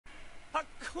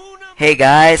Hey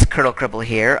guys, ColonelCripple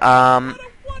here.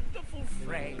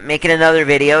 Making another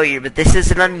video, but this is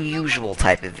an unusual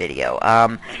type of video.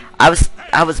 I was,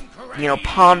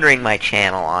 pondering my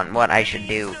channel on what I should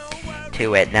do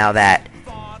to it now that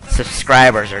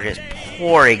subscribers are just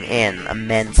pouring in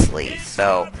immensely.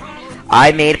 So,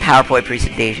 I made a PowerPoint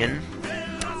presentation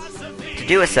to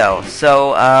do so.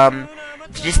 So,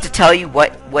 just to tell you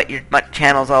what your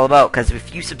channel is all about, because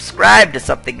if you subscribe to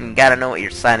something, you gotta know what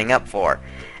you're signing up for,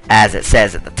 as it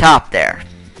says at the top there.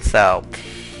 So,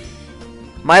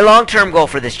 my long-term goal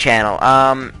for this channel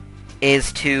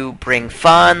is to bring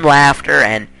fun, laughter,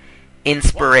 and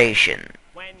inspiration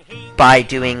by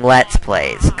doing Let's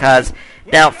Plays. Because,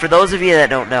 now, for those of you that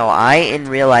don't know, I, in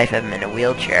real life, am in a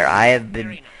wheelchair. I have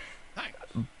been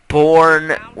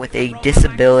born with a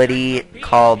disability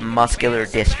called muscular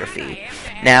dystrophy.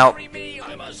 Now,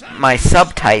 my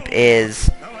subtype is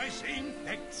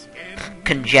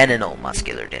congenital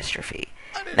muscular dystrophy.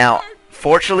 Now,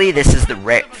 fortunately, this is the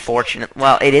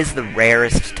it is the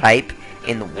rarest type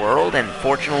in the world, and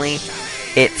fortunately,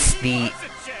 it's the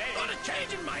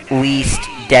least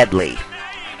deadly.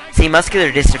 See,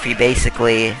 muscular dystrophy,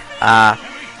 basically,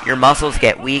 your muscles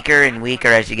get weaker and weaker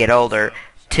as you get older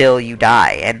till you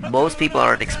die, and most people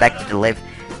aren't expected to live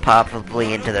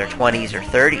probably into their 20s or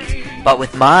 30s. But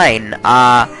with mine,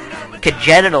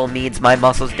 congenital means my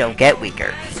muscles don't get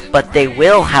weaker. But they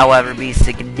will, however, be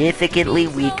significantly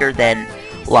weaker than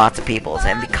lots of people's.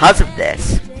 And because of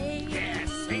this,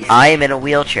 I am in a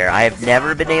wheelchair. I have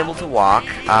never been able to walk.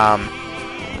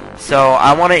 So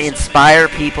I want to inspire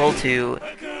people to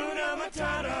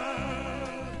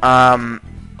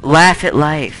laugh at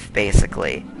life,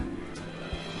 basically.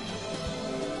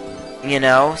 You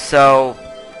know, so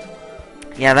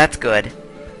yeah, that's good.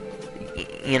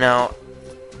 You know,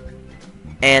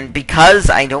 and because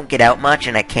I don't get out much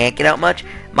and I can't get out much,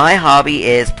 my hobby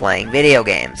is playing video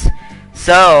games.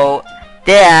 So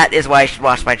that is why you should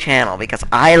watch my channel, because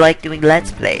I like doing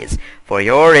Let's Plays for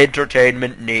your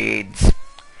entertainment needs.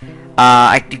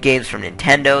 I do games from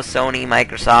Nintendo, Sony,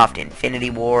 Microsoft, Infinity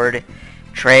Ward,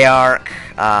 Treyarch,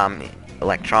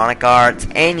 Electronic Arts,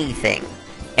 anything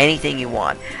you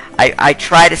want. I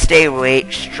try to stay away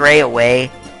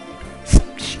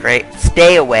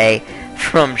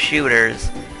from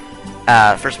shooters,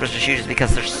 first-person shooters,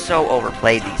 because they're so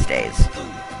overplayed these days.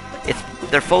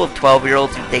 They're full of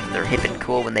 12-year-olds who think they're hip and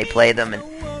cool when they play them, and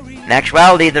in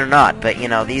actuality they're not. But you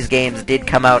know, these games did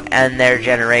come out in their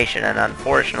generation, and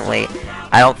unfortunately,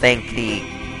 I don't think the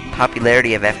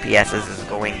popularity of FPSs is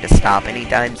going to stop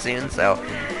anytime soon. So,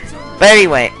 but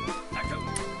anyway,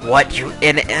 the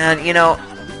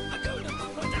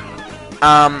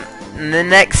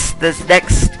next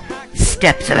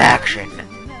steps of action.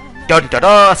 Dun dun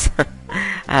dun.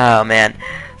 Oh man.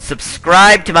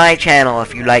 Subscribe to my channel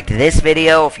if you liked this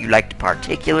video, if you liked a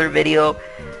particular video,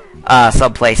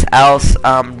 someplace else.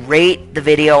 Rate the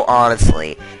video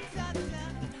honestly.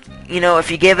 You know,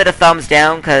 if you give it a thumbs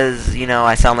down, because, you know,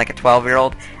 I sound like a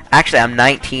 12-year-old. Actually, I'm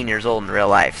 19 years old in real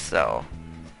life, so.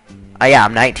 Yeah,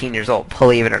 I'm 19 years old,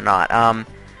 believe it or not.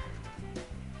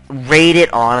 Rate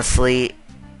it honestly,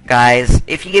 guys.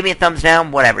 If you give me a thumbs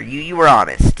down, whatever. You were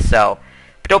honest, so.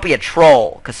 But don't be a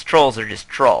troll, because trolls are just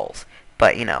trolls.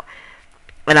 But, you know.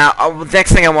 And the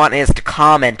next thing I want is to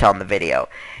comment on the video.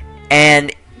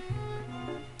 And,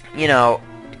 you know,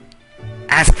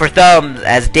 ask for thumbs,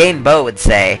 as Dane Bowe would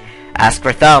say. Ask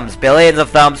for thumbs, billions of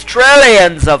thumbs,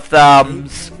 trillions of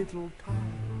thumbs.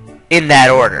 In that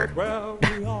order.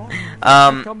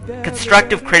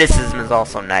 Constructive criticism is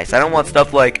also nice. I don't want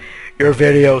stuff like, your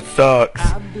video sucks.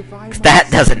 'Cause that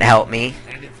doesn't help me.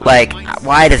 Like,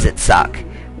 why does it suck?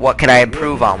 What can I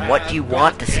improve on? What do you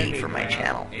want to see from my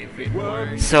channel?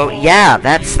 So, yeah,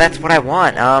 that's what I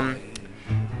want.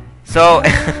 So,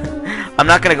 I'm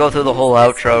not gonna go through the whole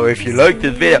outro. If you like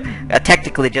this video, I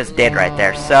technically just did right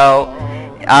there. So,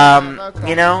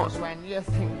 you know,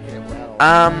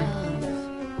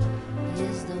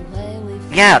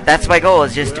 yeah, that's my goal,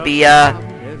 is just to be,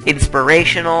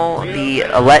 inspirational, be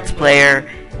a Let's Player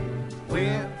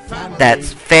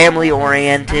that's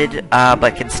family-oriented,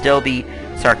 but can still be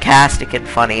sarcastic and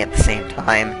funny at the same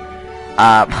time.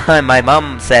 My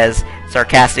mom says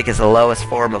sarcastic is the lowest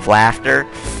form of laughter,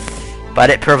 but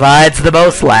it provides the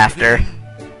most laughter.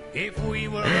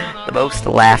 The most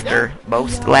laughter.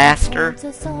 Most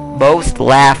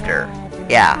laughter.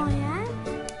 Yeah.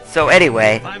 So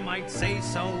anyway,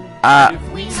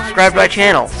 subscribe to my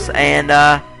channels, and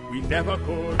I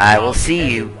will see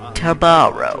you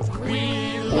tomorrow,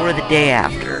 or the day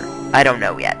after. I don't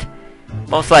know yet.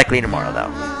 Most likely tomorrow,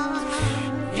 though.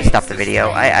 Just stop the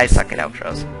video. I suck at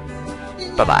outros.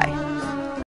 Bye-bye.